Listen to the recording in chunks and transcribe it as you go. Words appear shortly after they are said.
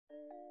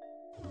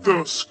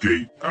The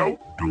Skate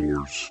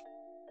Outdoors.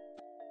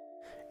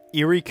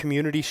 Erie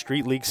Community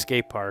Street League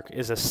Skate Park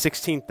is a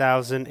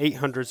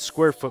 16,800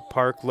 square foot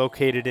park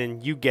located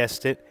in, you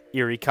guessed it,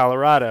 Erie,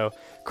 Colorado.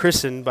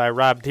 Christened by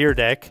Rob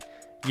Deerdeck,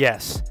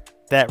 yes,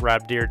 that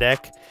Rob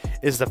Deerdeck,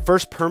 is the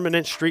first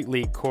permanent street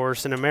league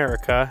course in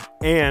America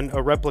and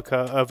a replica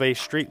of a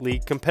street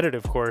league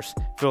competitive course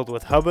filled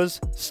with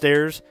hubbas,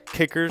 stairs,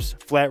 kickers,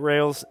 flat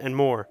rails, and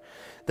more.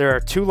 There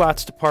are 2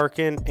 lots to park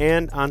in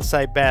and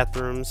on-site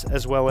bathrooms,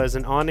 as well as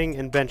an awning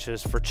and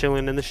benches for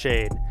chilling in the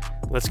shade.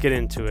 Let's get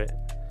into it.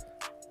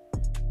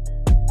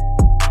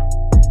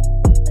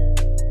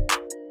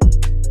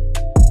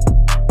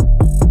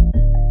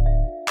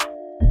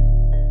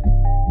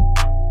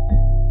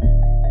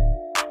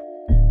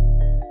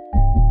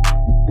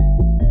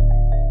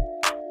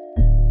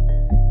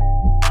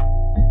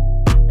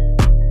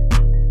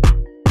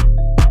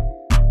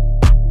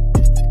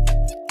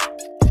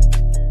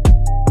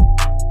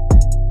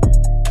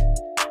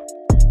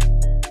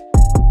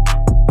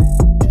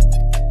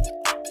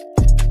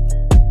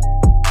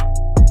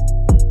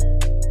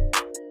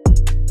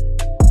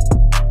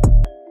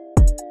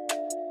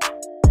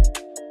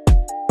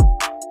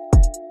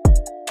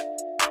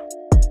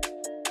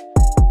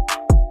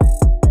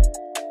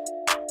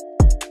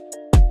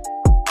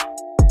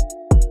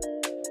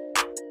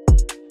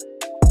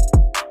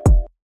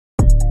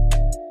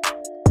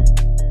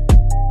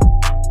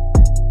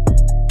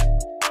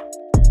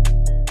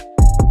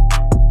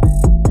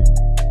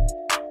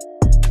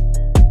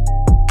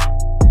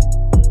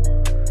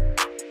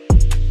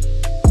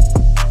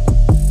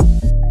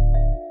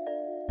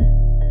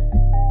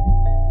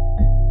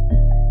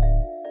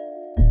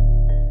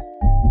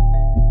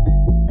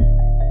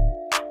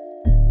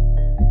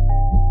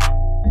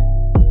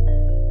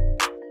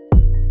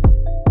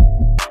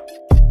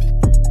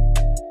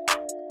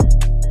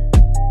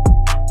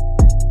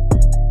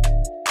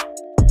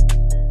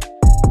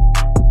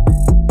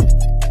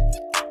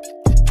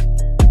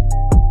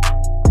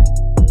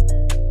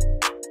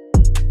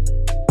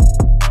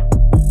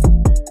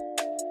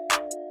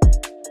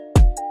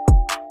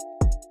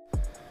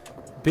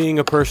 Being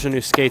a person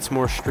who skates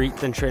more street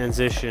than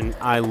transition,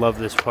 I love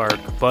this park,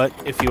 but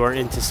if you are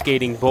into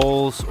skating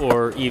bowls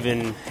or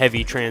even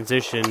heavy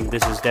transition,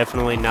 this is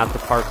definitely not the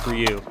park for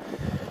you.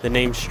 The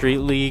name Street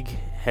League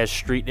has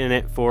street in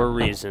it for a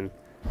reason.